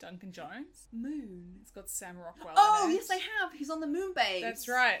 Duncan Jones. Moon? It's got Sam Rockwell Oh, in it. yes, I have. He's on the moon base. That's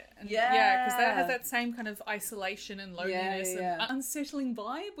right. And Yeah. because that has that same kind of isolation and loneliness and unsettling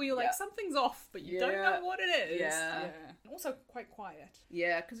vibe where you're like, something's off, but you don't know what it is. Yeah. And also quite quiet.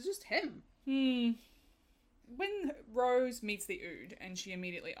 Yeah, because it's just him. When Rose meets the Ood and she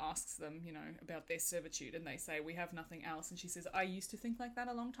immediately asks them, you know, about their servitude, and they say, we have nothing else, and she says, I used to think like that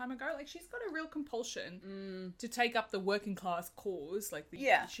a long time ago. Like, she's got a real compulsion to take up the working class cause. Like,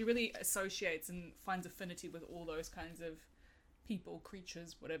 she really associates and finds affinity with all those kinds of people,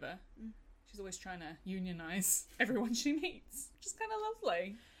 creatures, whatever. She's always trying to unionize everyone she meets, which is kind of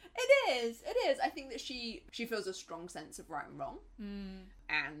lovely. It is. I think that she feels a strong sense of right and wrong.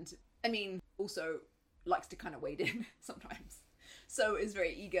 And, I mean, also likes to kind of wade in sometimes. So is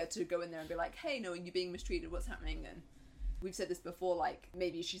very eager to go in there and be like, hey, no, you're being mistreated, what's happening? And we've said this before, like,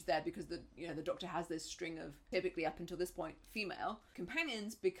 maybe she's there because the Doctor has this string of, typically up until this point, female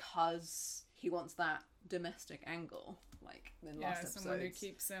companions because he wants that domestic angle, like in last episodes. Someone who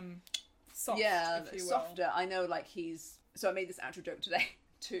keeps him soft, if you will. Softer. I know, like, so I made this actual joke today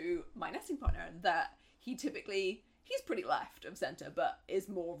to my nesting partner that he's pretty left of centre, but is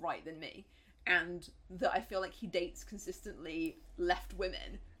more right than me. And that I feel like he dates consistently left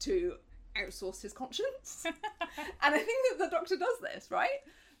women to outsource his conscience. And I think that the Doctor does this, right?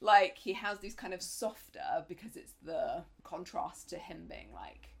 Like, he has these kind of softer, because it's the contrast to him being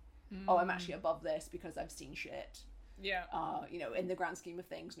like, oh, I'm actually above this because I've seen shit. Yeah. In the grand scheme of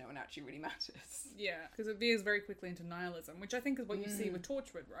things, no one actually really matters. Yeah. Because it veers very quickly into nihilism, which I think is what you see with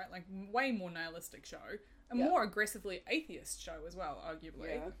Torchwood, right? Like, way more nihilistic show. A more aggressively atheist show as well,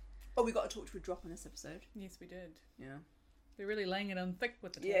 arguably. Yeah. Oh, we got a Torchwood drop on this episode. Yes, we did. Yeah. They're really laying it on thick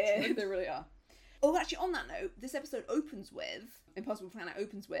with the Torchwood. Yeah, they really are. Oh, actually, on that note, this episode opens with, Impossible Planet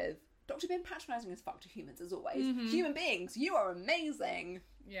opens with, Dr. being patronising as fuck to humans, as always. Human beings, you are amazing.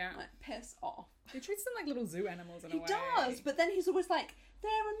 Yeah. Like, piss off. He treats them like little zoo animals in a way. He does, but then he's always like, they're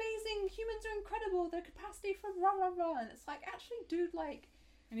amazing, humans are incredible, their capacity for rah rah rah, and it's like, actually, dude, like...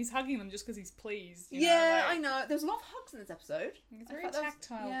 And he's hugging them just because he's pleased. I know. There's a lot of hugs in this episode. He's a very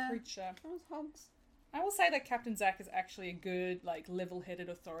tactile creature. Those hugs. I will say that Captain Zack is actually a good, like, level-headed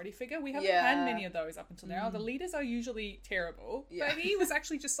authority figure. We haven't had many of those up until now. The leaders are usually terrible. Yeah. But he was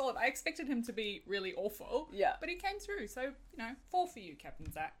actually just solid. I expected him to be really awful. Yeah. But he came through. So, 4 for you, Captain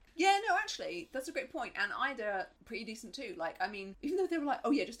Zack. Yeah, no, actually, that's a great point. And Ida, pretty decent too. Like, I mean, even though they were like,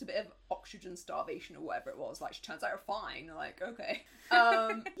 oh yeah, just a bit of oxygen starvation or whatever it was, like, she turns out fine. Like, okay. Yeah,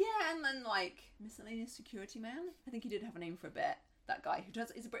 and then, like, miscellaneous security man. I think he did have a name for a bit. That guy who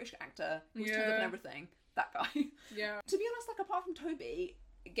he's a British actor, who turns up in everything. That guy. Yeah. To be honest, like, apart from Toby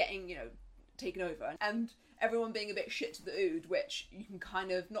getting, taken over, and everyone being a bit shit to the Ood, which you can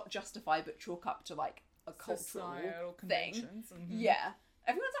kind of not justify, but chalk up to, like, a cultural thing. Yeah.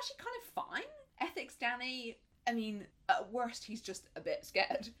 Everyone's actually kind of fine. Ethics Danny, I mean, at worst, he's just a bit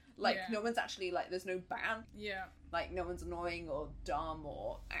scared. Like, no one's actually, like, there's no bad. Yeah. Like, no one's annoying or dumb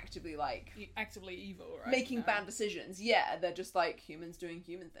or actively, like... Actively evil, right? Making bad decisions. Yeah, they're just, like, humans doing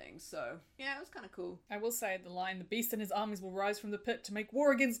human things. So, yeah, it was kind of cool. I will say the line, the beast and his armies will rise from the pit to make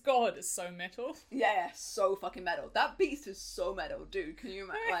war against God, is so metal. Yeah, so fucking metal. That beast is so metal, dude. Can you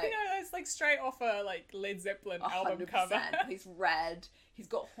imagine? Like, it's like straight off a, like, Led Zeppelin album cover. He's red. He's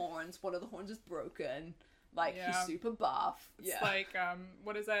got horns. One of the horns is broken. Like, he's super buff. It's like,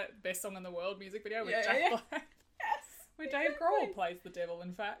 what is that best song in the world music video with Jack Black? Yes. Where Dave Grohl plays the devil,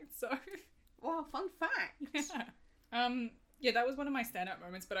 in fact, so... Wow, fun fact. Yeah, that was one of my standout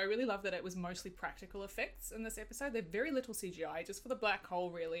moments, but I really love that it was mostly practical effects in this episode. There's very little CGI, just for the black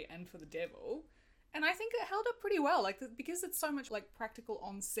hole, really, and for the devil. And I think it held up pretty well, like, because it's so much, like, practical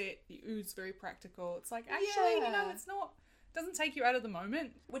on set, the Ood's very practical. It's like, actually, it's not... doesn't take you out of the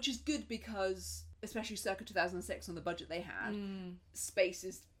moment. Which is good because, especially circa 2006 on the budget they had, space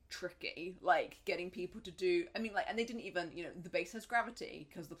is tricky. Like, getting people to do... I mean, like, and they didn't even, the base has gravity.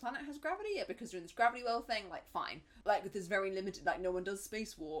 Because the planet has gravity? Yeah, because they're in this gravity well thing. Like, fine. Like, there's very limited... Like, no one does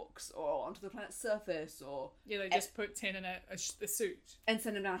spacewalks or onto the planet's surface or... Yeah, they just put 10 in a suit. And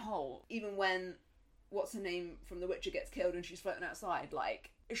send them down a hole. Even when what's her name from The Witcher gets killed and she's floating outside, like,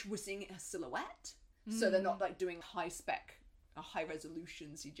 we're seeing it as silhouette. So they're not, like, doing high spec, a high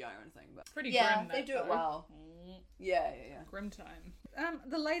resolution CGI or anything. But Pretty yeah, grim, they do it well. Yeah. Grim time.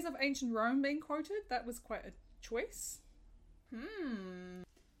 The lays of ancient Rome being quoted, that was quite a choice.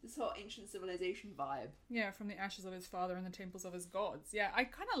 This whole ancient civilization vibe. Yeah, from the ashes of his father and the temples of his gods. Yeah, I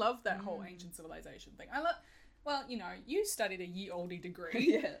kind of love that whole ancient civilization thing. Well, you know, you studied a ye-olde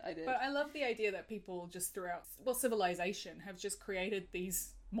degree. Yeah, I did. But I love the idea that people just throughout, civilization have just created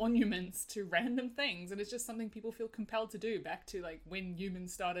these monuments to random things, and it's just something people feel compelled to do back to, like, when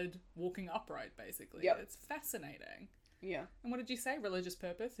humans started walking upright, basically. Yep. It's fascinating. Yeah. And what did you say? Religious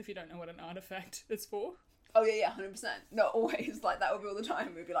purpose, if you don't know what an artifact is for? Oh, yeah, 100%. Not always. Like, that would be all the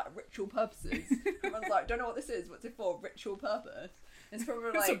time. We'd be like, ritual purposes. Everyone's like, don't know what this is. What's it for? Ritual purpose. It's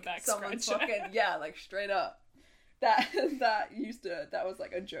probably like someone's fucking, yeah, like, straight up. That was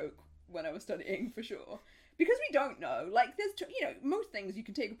like a joke when I was studying, for sure. Because we don't know. Like, there's, you know, most things you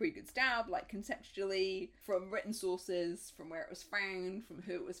can take a pretty good stab, like, conceptually, from written sources, from where it was found, from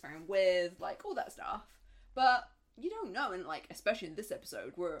who it was found with, like, all that stuff. But you don't know, and, like, especially in this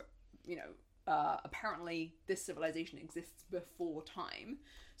episode, where, you know, apparently this civilization exists before time.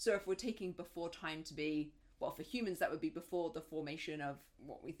 So if we're taking before time to be, well, for humans, that would be before the formation of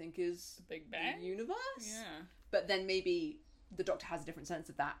what we think is the Big Bang? The universe. Yeah. But then maybe the Doctor has a different sense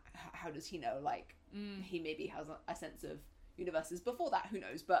of that. How does he know? Like, he maybe has a sense of universes before that. Who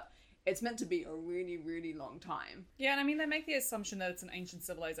knows? But it's meant to be a really, really long time. Yeah, and I mean, they make the assumption that it's an ancient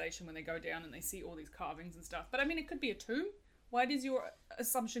civilization when they go down and they see all these carvings and stuff. But I mean, it could be a tomb. Why does your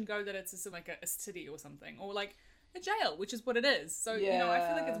assumption go that it's like a city or something? Or like a jail, which is what it is. So, you know, I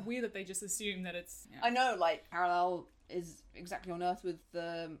feel like it's weird that they just assume that it's... Yeah. I know, like, parallel is exactly on Earth with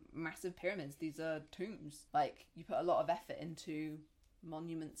the massive pyramids. These are tombs. Like, you put a lot of effort into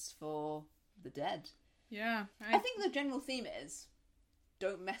monuments for the dead. Yeah. I think the general theme is,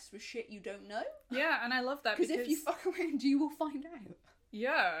 don't mess with shit you don't know. Yeah, and I love that because if you fuck around, you will find out.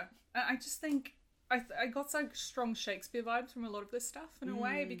 Yeah. I just think... I got so strong Shakespeare vibes from a lot of this stuff in a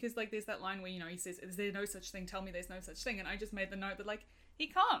way, because, like, there's that line where, you know, he says, is there no such thing? Tell me there's no such thing. And I just made the note that, like, he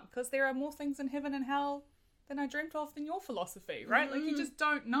can't, because there are more things in heaven and hell than I dreamt of than your philosophy, right? Like, you just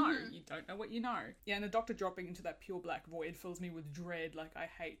don't know. You don't know what you know. Yeah, and the Doctor dropping into that pure black void fills me with dread. Like, I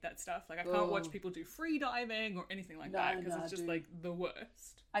hate that stuff. Like, I can't watch people do free diving or anything like that, because it's just, like, the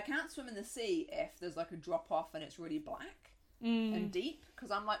worst. I can't swim in the sea if there's, like, a drop-off and it's really black. And deep,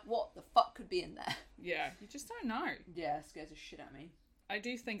 because I'm like, what the fuck could be in there? Yeah, you just don't know. Yeah, it scares the shit out of me. I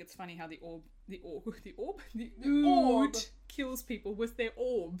do think it's funny how the orb kills people with their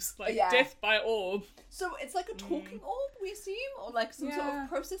orbs, like death by orb. So it's like a talking orb, we assume, or like some sort of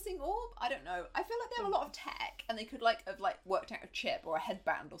processing orb. I don't know. I feel like they have a lot of tech, and they could have worked out a chip or a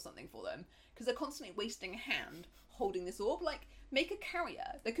headband or something for them, because they're constantly wasting a hand holding this orb. Like, make a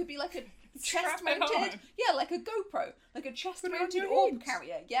carrier. There could be like a chest mounted, like a GoPro, like a chest mounted orb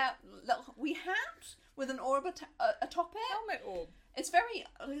carrier. Yeah, we had with an orb atop it. Helmet orb. It's very,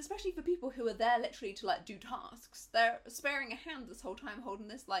 especially for people who are there literally to like do tasks. They're sparing a hand this whole time holding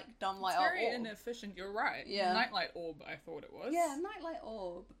this like dumb light orb. It's very inefficient. You're right. Yeah, nightlight orb. I thought it was. Yeah, nightlight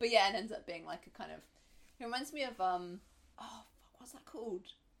orb. But yeah, it ends up being like a kind of. It reminds me of what's that called?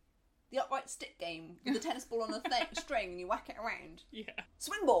 The upright stick game with the tennis ball on a string and you whack it around. Yeah.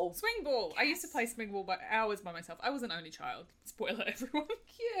 Swing ball. Swing ball. Yes. I used to play swing ball by hours by myself. I was an only child. Spoiler, everyone.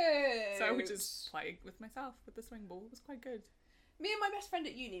 Cute. So I would just play with myself with the swing ball. It was quite good. Me and my best friend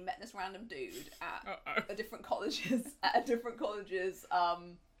at uni met this random dude at a different college's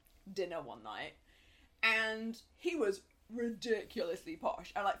dinner one night, and he was ridiculously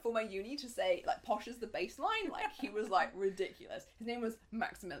posh. And like for my uni to say like posh is the baseline, like he was like ridiculous. His name was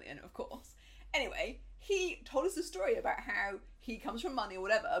Maximilian, of course. Anyway, he told us a story about how he comes from money or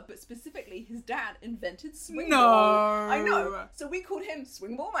whatever, but specifically his dad invented swing ball. I know. So we called him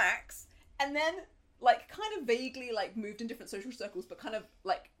Swing Ball Max, and then like kind of vaguely like moved in different social circles, but kind of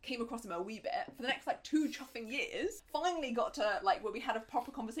like came across him a wee bit for the next like 2 chuffing years. Finally got to like where we had a proper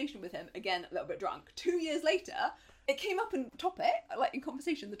conversation with him, again a little bit drunk. 2 years later, it came up in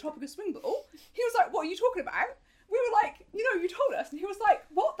conversation, the topic of swing ball. He was like, what are you talking about? We were like, you told us. And he was like,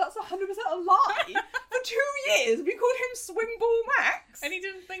 what? That's 100% a lie. For 2 years, we called him Swing Ball Max. And he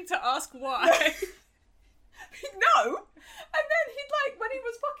didn't think to ask why. No. And then he'd like, when he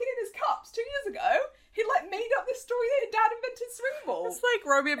was fucking in his cups 2 years ago, he'd like made up this story that his dad invented swing ball. It's like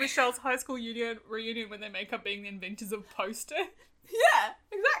Romeo and Michelle's high school reunion when they make up being the inventors of Poster. Yeah,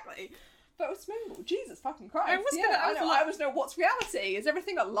 exactly. But with swing ball, Jesus fucking Christ. I always know what's reality. Is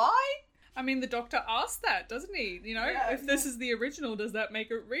everything a lie? I mean, the Doctor asked that, doesn't he? You know, Yeah. if this is the original, does that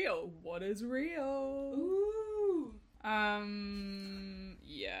make it real? What is real? Ooh.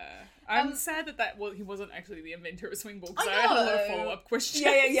 Yeah. I'm sad that he wasn't actually the inventor of Swing Ball, because I I had a lot of know. follow-up questions.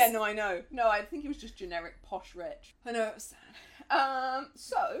 Yeah, no, I know. No, I think he was just generic posh rich. I know, it was sad.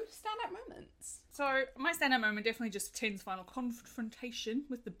 So, standout moments. So, my standout moment, definitely just Ten's final confrontation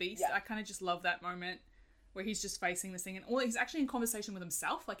with the Beast. Yeah. I kind of just love that moment where he's just facing this thing, and he's actually in conversation with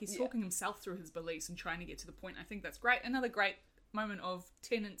himself, like he's talking himself through his beliefs and trying to get to the point. I think that's great. Another great moment of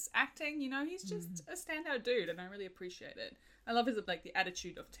Tennant's acting, you know, he's just a standout dude, and I really appreciate it. I love his, like, the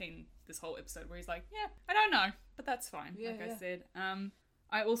attitude of Ten this whole episode, where he's like, yeah, I don't know, but that's fine, I said.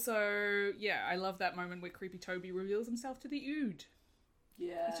 I also, I love that moment where Creepy Toby reveals himself to the Ood.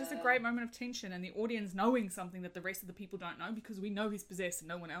 Yeah. It's just a great moment of tension, and the audience knowing something that the rest of the people don't know, because we know he's possessed and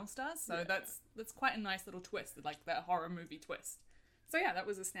no one else does. So that's quite a nice little twist, like that horror movie twist. So yeah, that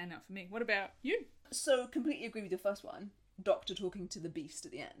was a standout for me. What about you? So, completely agree with your first one. Doctor talking to the Beast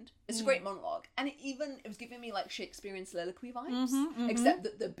at the end. It's a great monologue, and it was giving me like Shakespearean soliloquy vibes, except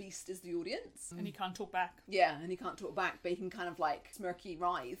that the Beast is the audience, And he can't talk back. Yeah, and he can't talk back, but he can kind of like smirky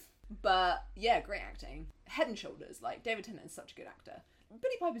writhe. But yeah, great acting, head and shoulders. Like, David Tennant is such a good actor.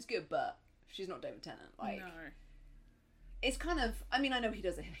 Billie Piper's good, but she's not David Tennant. Like, No. it's kind of, I mean, I know he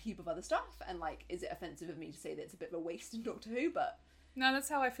does a heap of other stuff, and like, is it offensive of me to say that it's a bit of a waste in Doctor Who? But No, that's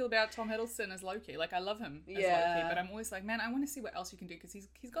how I feel about Tom Hiddleston as Loki. Like, I love him as Yeah. Loki, but I'm always like, man, I want to see what else you can do, because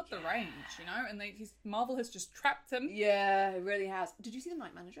he's got the range, you know? And Marvel has just trapped him. yeah, it really has. Did you see The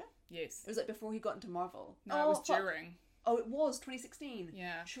Night Manager? Yes. It was like before he got into Marvel. No, it was fuck. during. Oh, it was 2016.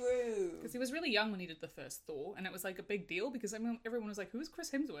 Yeah. True. Because he was really young when he did the first Thor, and it was like a big deal, because I mean, everyone was like, who is Chris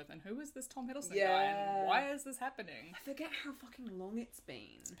Hemsworth, and who is this Tom Hiddleston guy, and why is this happening? I forget how fucking long it's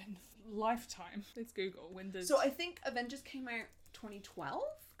been. It's been a lifetime. Let's Google. When did... So I think Avengers came out 2012,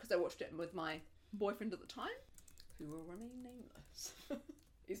 because I watched it with my boyfriend at the time, who will remain nameless.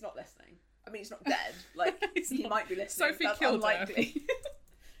 He's not listening. I mean, he's not dead. Like, he might be listening. Sophie That's killed unlikely.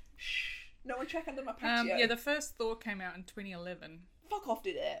 Shh. No one check under my patio. yeah, the first Thor came out in 2011. Fuck off,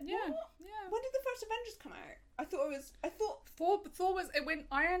 did it? Yeah, What? yeah. When did the first Avengers come out? I thought Thor was... It went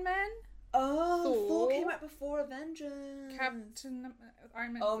Iron Man, Thor Thor came out before Avengers. Captain...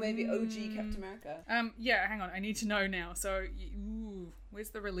 Iron Man... Oh, maybe OG Captain America. Yeah, hang on. I need to know now. So, where's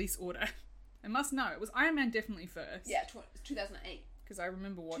the release order? I must know. It was Iron Man definitely first. Yeah, 2008. Because I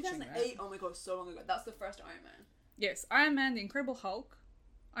remember watching 2008, that. oh my god, so long ago. That's the first Iron Man. Yes, Iron Man, The Incredible Hulk,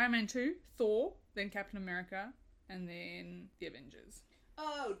 Iron Man 2, Thor, then Captain America, and then The Avengers.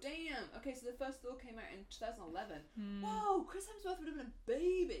 Oh, damn. Okay, so the first Thor came out in 2011. Whoa, Chris Hemsworth would have been a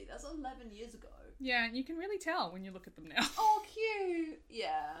baby. That's 11 years ago. Yeah, you can really tell when you look at them now. Oh, cute.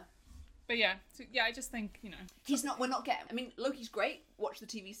 Yeah. But yeah, I just think, you know... We're not getting... I mean, Loki's great. Watch the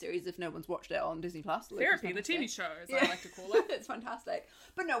TV series if no one's watched it on Disney+. Therapy, the TV show, as I like to call it. It's fantastic.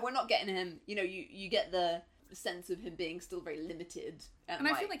 But no, we're not getting him. You know, you get the sense of him being still very limited. And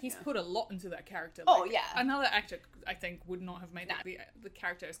I feel like he's put a lot into that character. Oh, like, yeah. Another actor, I think, would not have made the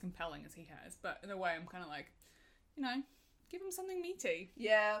character as compelling as he has. But in a way, I'm kind of like, you know, give him something meaty.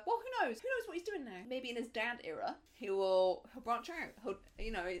 Yeah. Well, who knows? Who knows what he's doing now? Maybe in his dad era, he'll branch out.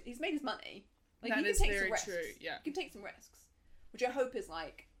 He's made his money. Like, That he can is take very some risks. true, yeah. He can take some risks, which I hope is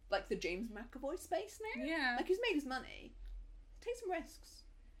like the James McAvoy space now. Yeah. Like, he's made his money. Take some risks.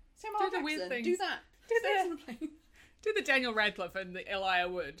 Sam Do R. the weird Jackson, things. do that. Do Stay the- on the plane. Do the Daniel Radcliffe and the Elijah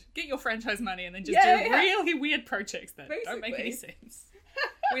Wood. Get your franchise money and then just Yeah, do yeah. really weird projects that don't make any Basically. sense.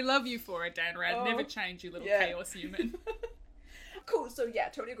 We love you for it, Dan Rad. Oh, Never change, you little yeah. chaos human. Cool. So yeah,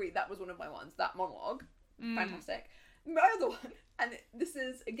 totally agree. That was one of my ones. That monologue, fantastic. My other one, and this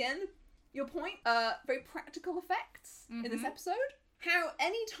is again your point. Very practical effects in this episode. How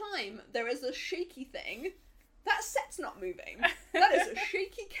any time there is a shaky thing, that set's not moving. That is a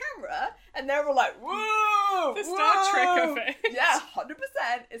shaky camera, and they're all like, "Whoa!" The Star Trek effect. Yeah, 100%.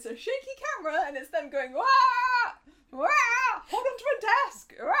 It's a shaky camera, and it's them going, "Wah! Wah! Hold on to a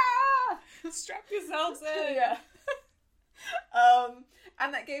desk! Wah!" Strap yourselves in. Yeah.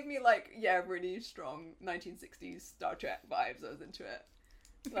 And that gave me really strong 1960s Star Trek vibes. I was into it.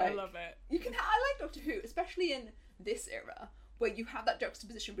 I love it. I like Doctor Who, especially in this era where you have that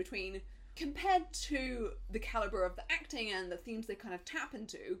juxtaposition between, compared to the caliber of the acting and the themes they kind of tap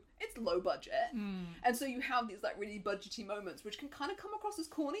into, it's low budget. And so you have these really budgety moments which can kind of come across as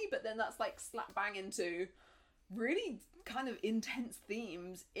corny, but then that's slap bang into really kind of intense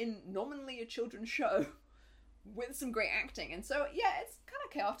themes in nominally a children's show with some great acting. And so yeah, it's kind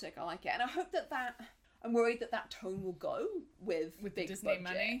of chaotic. I like it, and I hope that I'm worried that tone will go with big Disney budget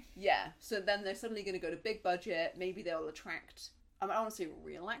money. Yeah, so then they're suddenly going to go to big budget. Maybe they'll attract I don't want to say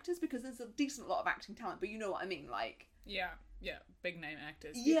real actors because there's a decent lot of acting talent, but you know what I mean, like... Yeah, big name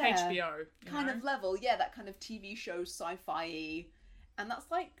actors. Yeah. HBO. Kind of level, yeah, that kind of TV show, sci-fi-y. And that's,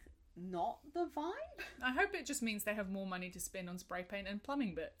 like, not the vibe. I hope it just means they have more money to spend on spray paint and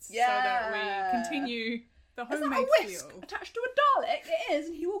plumbing bits. Yeah. So that we continue the Is that homemade a whisk feel. attached to a Dalek? It is,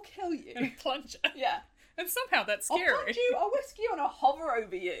 and he will kill you. And a plunger. Yeah. And somehow that's I'll scary. punch you, I'll whisk you, and I'll hover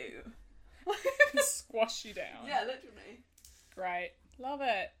over you. Squash you down. Yeah, literally. Great. Love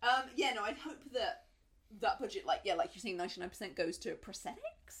it. Yeah, no, I hope that budget, like you're saying, 99% goes to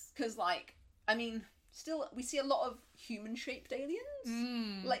prosthetics. Because, like, I mean, still, we see a lot of human-shaped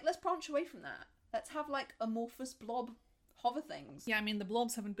aliens. Like, let's branch away from that. Let's have, like, amorphous blob hover things. Yeah, I mean, the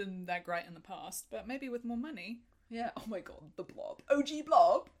blobs haven't been that great in the past, but maybe with more money. Yeah, oh my god, the blob. OG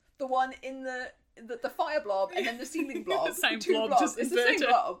blob, the one in the fire blob, and then the ceiling blob. The same two blob, blobs. just it's the inverted. same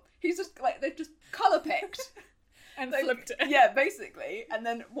blob. He's just, like, they've just colour-picked. And Like, flipped it. Yeah, basically. And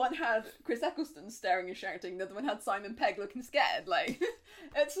then one had Chris Eccleston staring and shouting, the other one had Simon Pegg looking scared. Like,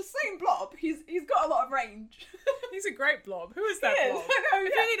 it's the same blob. He's got a lot of range. He's a great blob. Who is that He is, blob? I know,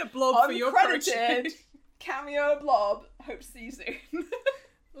 If yeah. you need a blob for your crochet. Uncredited cameo blob. Hope to see you soon.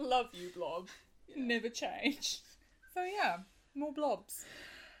 Love you, blob. Yeah. Never change. So yeah, more blobs.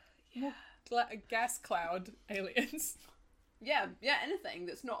 More gas cloud aliens. Yeah, anything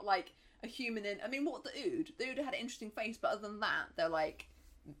that's not like a human in... I mean, what the Ood? The Ood had an interesting face, but other than that, they're like...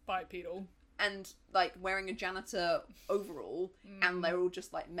 Bipedal. And, like, wearing a janitor overall, and they're all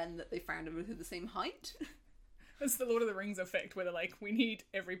just, like, men that they found who are the same height. It's the Lord of the Rings effect, where they're like, we need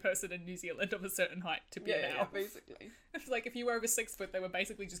every person in New Zealand of a certain height to be an elf. basically. It's like, if you were over 6 foot, they were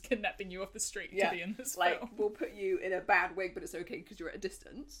basically just kidnapping you off the street Yeah, to be in this like, film. we'll put you in a bad wig, but it's okay because you're at a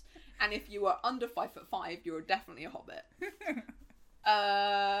distance. And if you are under 5'5", you're definitely a hobbit.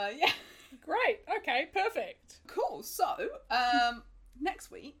 Yeah. Great. Okay, perfect. Cool. So,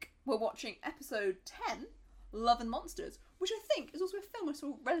 next week, we're watching episode 10, Love and Monsters, which I think is also a film I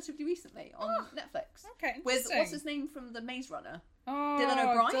saw relatively recently on Netflix. Okay, With, interesting. what's his name from The Maze Runner? Oh, Dylan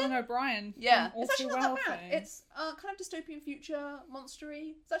O'Brien? Dylan O'Brien. Yeah. From All It's Too actually Well not that bad. fame. It's kind of dystopian future,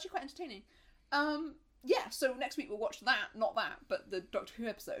 monstery. It's actually quite entertaining. Yeah, so next week we'll watch that, not that, but the Doctor Who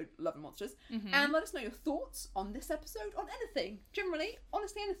episode, Love and Monsters. And let us know your thoughts on this episode, on anything. Generally,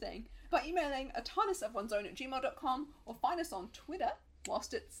 honestly anything. By emailing atardis@one'sown@gmail.com or find us on Twitter,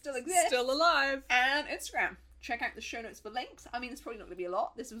 whilst it still exists. Still alive. And Instagram. Check out the show notes for links. I mean, it's probably not going to be a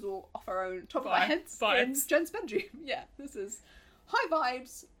lot. This was all off our own top of our heads in Vibes. Jen's bedroom. Yeah, this is high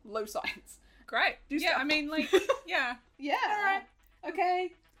vibes, low science. Great. Do yeah, stuff. I mean, like, yeah. Yeah. All right.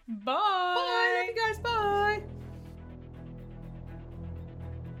 Okay. Bye. Bye. Love you guys. Bye.